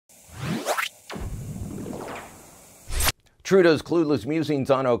Trudeau's clueless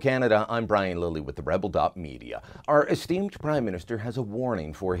musings on O Canada. I'm Brian Lilly with the Rebel.media. Our esteemed Prime Minister has a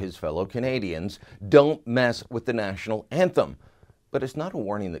warning for his fellow Canadians. Don't mess with the National Anthem. But it's not a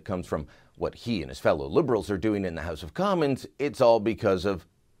warning that comes from what he and his fellow Liberals are doing in the House of Commons. It's all because of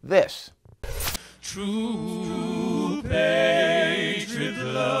this. True patriot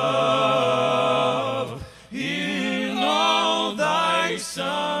love in all thy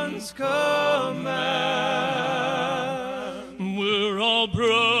sons command. We're all brothers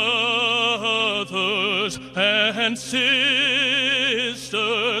and sisters,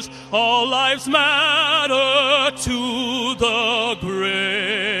 all lives matter to the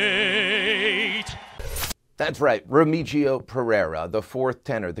great. That's right, Remigio Pereira, the fourth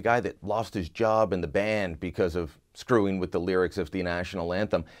tenor, the guy that lost his job in the band because of screwing with the lyrics of the National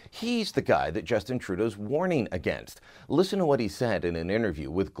Anthem. He's the guy that Justin Trudeau's warning against. Listen to what he said in an interview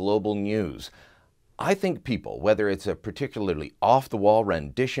with Global News. I think people, whether it's a particularly off-the-wall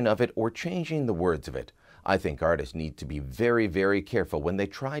rendition of it or changing the words of it, I think artists need to be very, very careful when they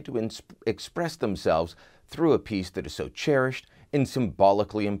try to express themselves through a piece that is so cherished and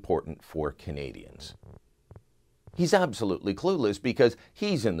symbolically important for Canadians. He's absolutely clueless because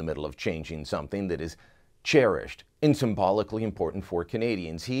he's in the middle of changing something that is cherished and symbolically important for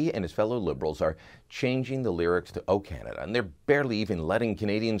Canadians. He and his fellow Liberals are changing the lyrics to O Canada, and they're barely even letting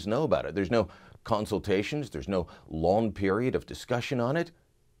Canadians know about it. There's no consultations, there's no long period of discussion on it.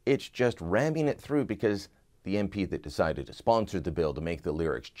 It's just ramming it through because the MP that decided to sponsor the bill to make the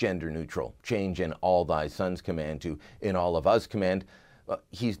lyrics gender neutral, change in all thy sons command to in all of us command,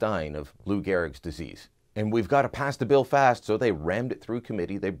 he's dying of Lou Gehrig's disease. And we've got to pass the bill fast, so they rammed it through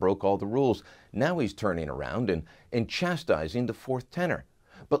committee. They broke all the rules. Now he's turning around and chastising the fourth tenor.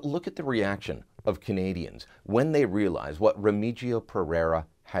 But look at the reaction of Canadians when they realized what Remigio Pereira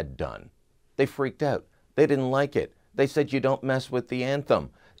had done. They freaked out. They didn't like it. They said, you don't mess with the anthem.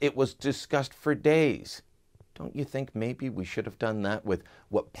 It was discussed for days. Don't you think maybe we should have done that with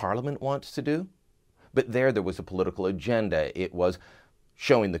what Parliament wants to do? But there was a political agenda. It was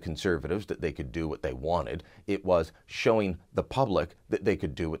showing the Conservatives that they could do what they wanted. It was showing the public that they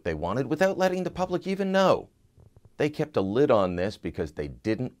could do what they wanted without letting the public even know. They kept a lid on this because they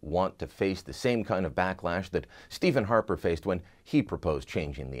didn't want to face the same kind of backlash that Stephen Harper faced when he proposed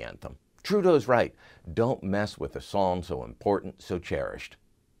changing the anthem. Trudeau's right. Don't mess with a song so important, so cherished.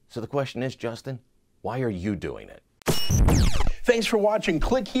 So the question is, Justin, why are you doing it? Thanks for watching.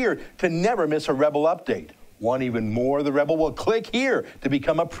 Click here to never miss a Rebel update. Want even more of the Rebel? Well, click here to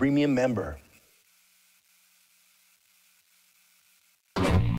become a premium member.